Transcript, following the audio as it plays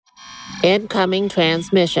Incoming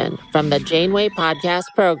transmission from the Janeway Podcast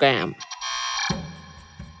Program.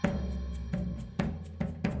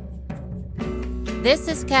 This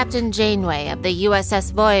is Captain Janeway of the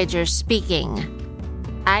USS Voyager speaking.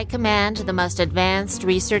 I command the most advanced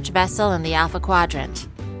research vessel in the Alpha Quadrant.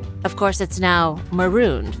 Of course, it's now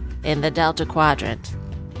marooned in the Delta Quadrant.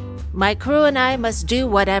 My crew and I must do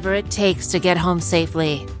whatever it takes to get home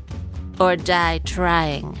safely, or die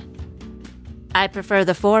trying. I prefer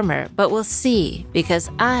the former, but we'll see,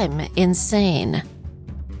 because I'm insane.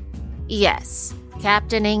 Yes,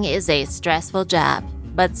 captaining is a stressful job,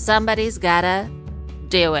 but somebody's gotta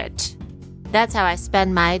do it. That's how I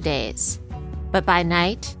spend my days. But by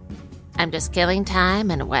night, I'm just killing time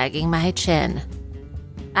and wagging my chin.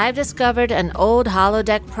 I've discovered an old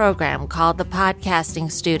holodeck program called the Podcasting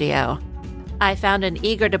Studio. I found an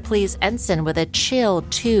eager-to-please ensign with a chill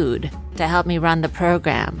tude to help me run the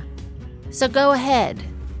program. So go ahead,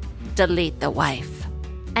 delete the wife,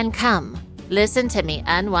 and come, listen to me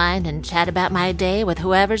unwind and chat about my day with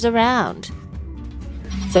whoever's around.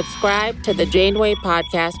 Subscribe to the Janeway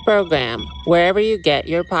Podcast Program wherever you get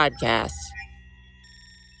your podcasts.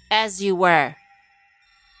 As you were.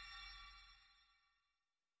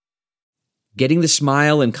 Getting the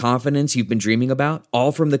smile and confidence you've been dreaming about,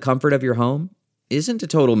 all from the comfort of your home, isn't a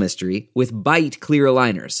total mystery with Byte clear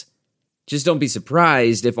aligners. Just don't be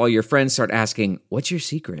surprised if all your friends start asking, "What's your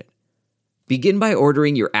secret?" Begin by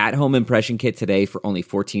ordering your at-home impression kit today for only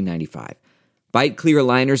 $14.95. Byte clear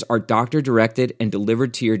aligners are doctor-directed and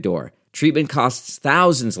delivered to your door. Treatment costs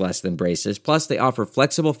thousands less than braces, plus they offer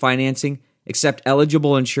flexible financing, accept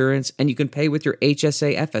eligible insurance, and you can pay with your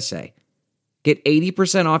HSA FSA. Get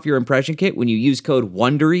 80% off your impression kit when you use code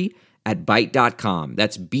WONDERY at Byte.com.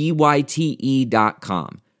 That's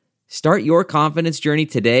BYTE.com. Start your confidence journey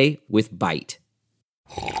today with Byte.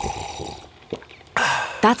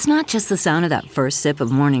 That's not just the sound of that first sip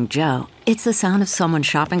of Morning Joe. It's the sound of someone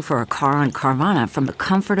shopping for a car on Carvana from the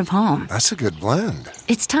comfort of home. That's a good blend.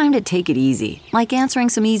 It's time to take it easy, like answering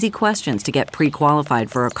some easy questions to get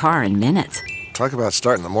pre-qualified for a car in minutes. Talk about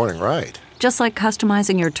starting the morning right. Just like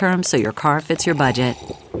customizing your terms so your car fits your budget.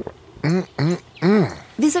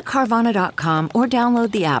 Visit Carvana.com or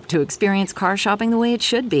download the app to experience car shopping the way it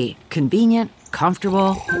should be. Convenient,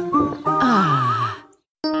 comfortable. Ah.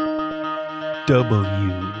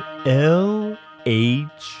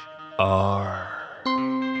 WLHR.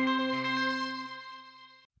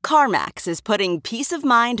 CarMax is putting peace of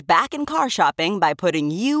mind back in car shopping by putting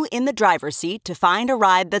you in the driver's seat to find a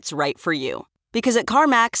ride that's right for you. Because at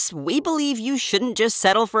CarMax, we believe you shouldn't just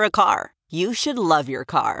settle for a car. You should love your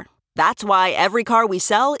car. That's why every car we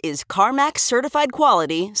sell is CarMax certified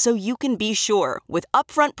quality, so you can be sure with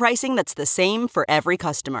upfront pricing that's the same for every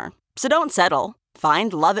customer. So don't settle.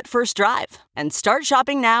 Find love at first drive and start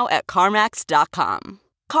shopping now at CarMax.com.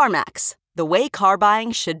 CarMax, the way car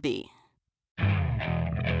buying should be.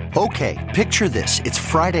 Okay, picture this. It's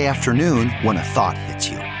Friday afternoon when a thought hits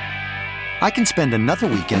you. I can spend another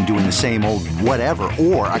weekend doing the same old whatever,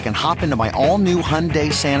 or I can hop into my all-new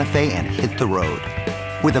Hyundai Santa Fe and hit the road.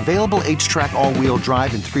 With available H-Track all-wheel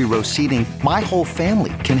drive and 3-row seating, my whole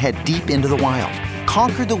family can head deep into the wild.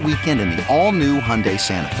 Conquer the weekend in the all-new Hyundai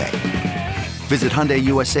Santa Fe. Visit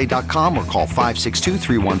HyundaiUSA.com or call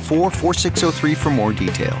 562-314-4603 for more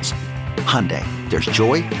details. Hyundai, there's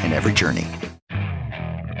joy in every journey.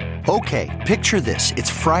 Okay, picture this. It's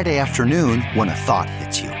Friday afternoon when a thought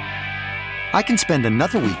hits you. I can spend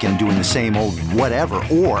another weekend doing the same old whatever,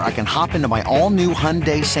 or I can hop into my all-new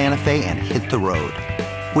Hyundai Santa Fe and hit the road.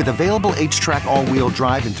 With available H-Track all-wheel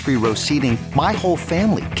drive and 3-row seating, my whole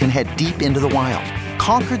family can head deep into the wild.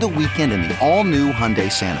 Conquer the weekend in the all-new Hyundai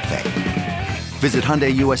Santa Fe. Visit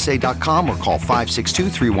HyundaiUSA.com or call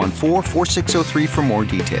 562-314-4603 for more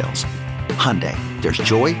details. Hyundai, there's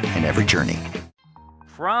joy in every journey.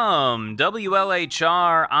 From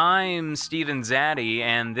WLHR, I'm Steven Zaddy,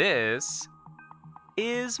 and this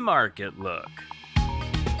is MarketLook.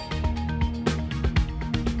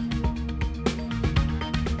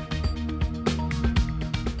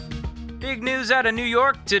 Big news out of New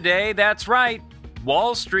York today. That's right.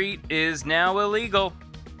 Wall Street is now illegal.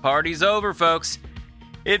 Party's over, folks.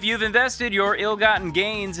 If you've invested your ill-gotten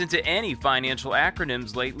gains into any financial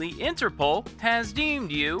acronyms lately, Interpol has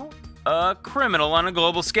deemed you a criminal on a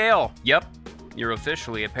global scale. Yep, you're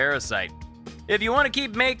officially a parasite. If you want to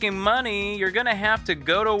keep making money, you're going to have to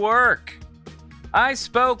go to work. I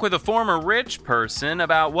spoke with a former rich person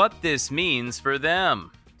about what this means for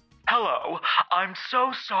them. Hello, I'm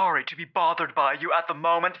so sorry to be bothered by you at the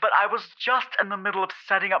moment, but I was just in the middle of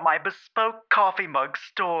setting up my bespoke coffee mug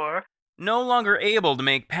store. no longer able to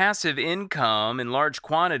make passive income in large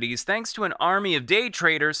quantities thanks to an army of day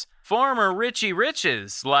traders, former Richie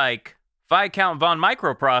Riches like Viscount von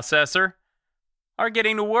Microprocessor are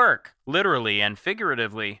getting to work, literally and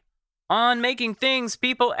figuratively, on making things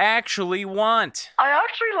people actually want. I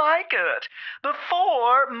actually like it.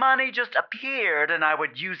 Before, money just appeared and I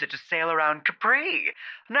would use it to sail around Capri.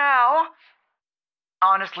 Now,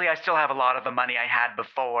 honestly, I still have a lot of the money I had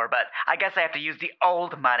before, but I guess I have to use the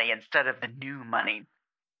old money instead of the new money.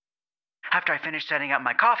 After I finish setting up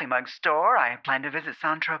my coffee mug store, I plan to visit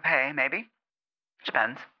Saint-Tropez, maybe.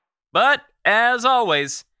 Depends. But, as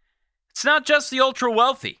always, it's not just the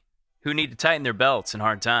ultra-wealthy who need to tighten their belts in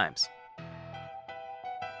hard times.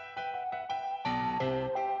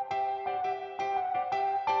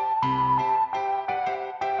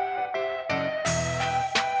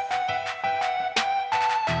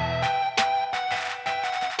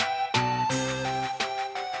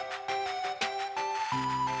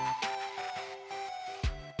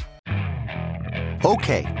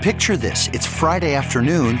 Okay, picture this. It's Friday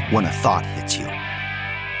afternoon when a thought hits you.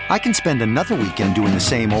 I can spend another weekend doing the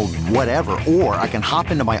same old whatever, or I can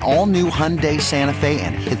hop into my all-new Hyundai Santa Fe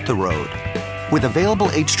and hit the road. With available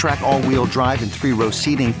H-Track all-wheel drive and 3-row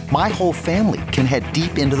seating, my whole family can head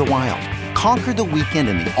deep into the wild. Conquer the weekend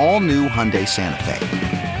in the all-new Hyundai Santa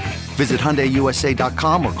Fe. Visit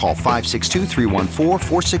HyundaiUSA.com or call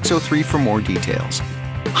 562-314-4603 for more details.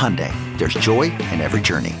 Hyundai, there's joy in every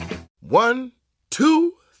journey. 1,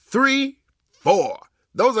 2, 3, 4.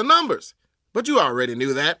 Those are numbers. But you already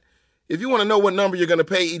knew that. If you want to know what number you're going to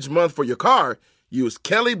pay each month for your car, use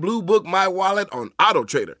Kelley Blue Book My Wallet on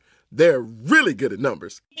AutoTrader. They're really good at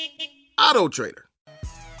numbers. AutoTrader.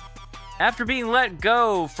 After being let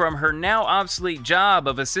go from her now obsolete job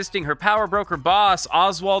of assisting her power broker boss,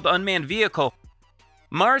 Oswald Unmanned Vehicle,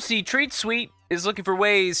 Marcy Treat Sweet is looking for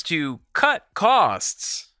ways to cut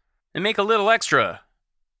costs and make a little extra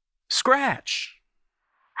scratch.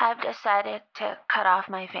 I've decided to cut off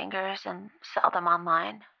my fingers and sell them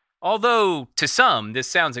online. Although, to some, this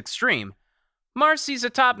sounds extreme, Marcy's a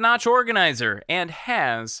top-notch organizer and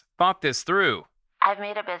has thought this through. I've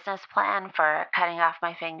made a business plan for cutting off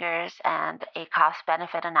my fingers and a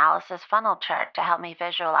cost-benefit analysis funnel chart to help me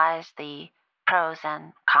visualize the pros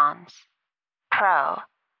and cons. Pro,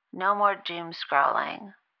 no more doom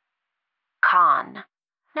scrolling. Con,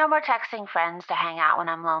 no more texting friends to hang out when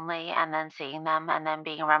I'm lonely and then seeing them and then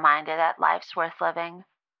being reminded that life's worth living.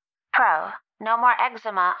 Pro, no more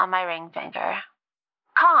eczema on my ring finger.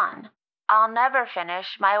 Con, I'll never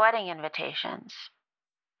finish my wedding invitations.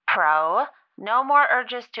 Pro, no more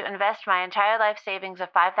urges to invest my entire life savings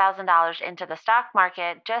of $5,000 into the stock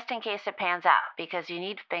market just in case it pans out, because you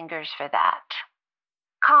need fingers for that.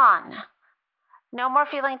 Con, no more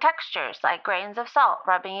feeling textures like grains of salt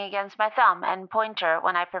rubbing against my thumb and pointer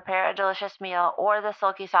when I prepare a delicious meal, or the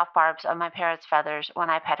silky soft barbs of my parrot's feathers when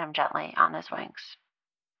I pet him gently on his wings.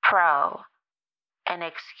 Pro, an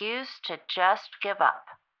excuse to just give up.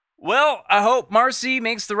 Well, I hope Marcy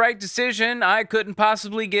makes the right decision. I couldn't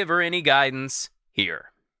possibly give her any guidance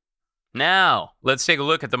here. Now, let's take a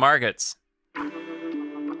look at the markets.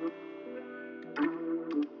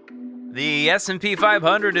 The S&P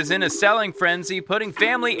 500 is in a selling frenzy, putting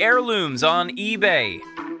family heirlooms on eBay.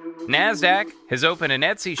 NASDAQ has opened an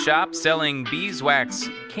Etsy shop selling beeswax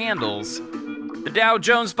candles. The Dow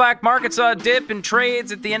Jones Black Market saw a dip in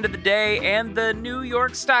trades at the end of the day, and the New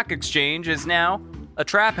York Stock Exchange is now a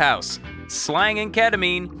trap house, slanging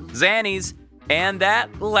ketamine, Xannies, and that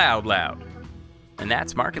loud. And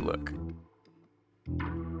that's MarketLook.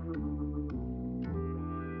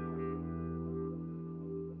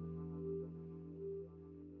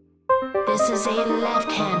 This is a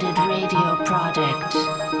left-handed radio product.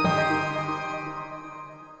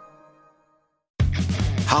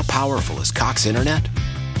 How powerful is Cox Internet?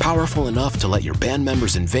 Powerful enough to let your band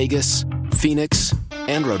members in Vegas, Phoenix,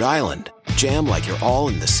 and Rhode Island jam like you're all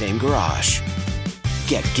in the same garage.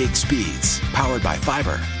 Get gig speeds powered by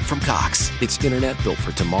fiber from Cox. It's internet built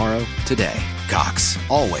for tomorrow, today. Cox,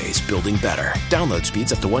 always building better. Download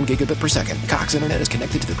speeds up to 1 gigabit per second. Cox Internet is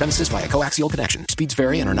connected to the premises via coaxial connection. Speeds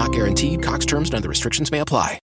vary and are not guaranteed. Cox terms and other restrictions may apply.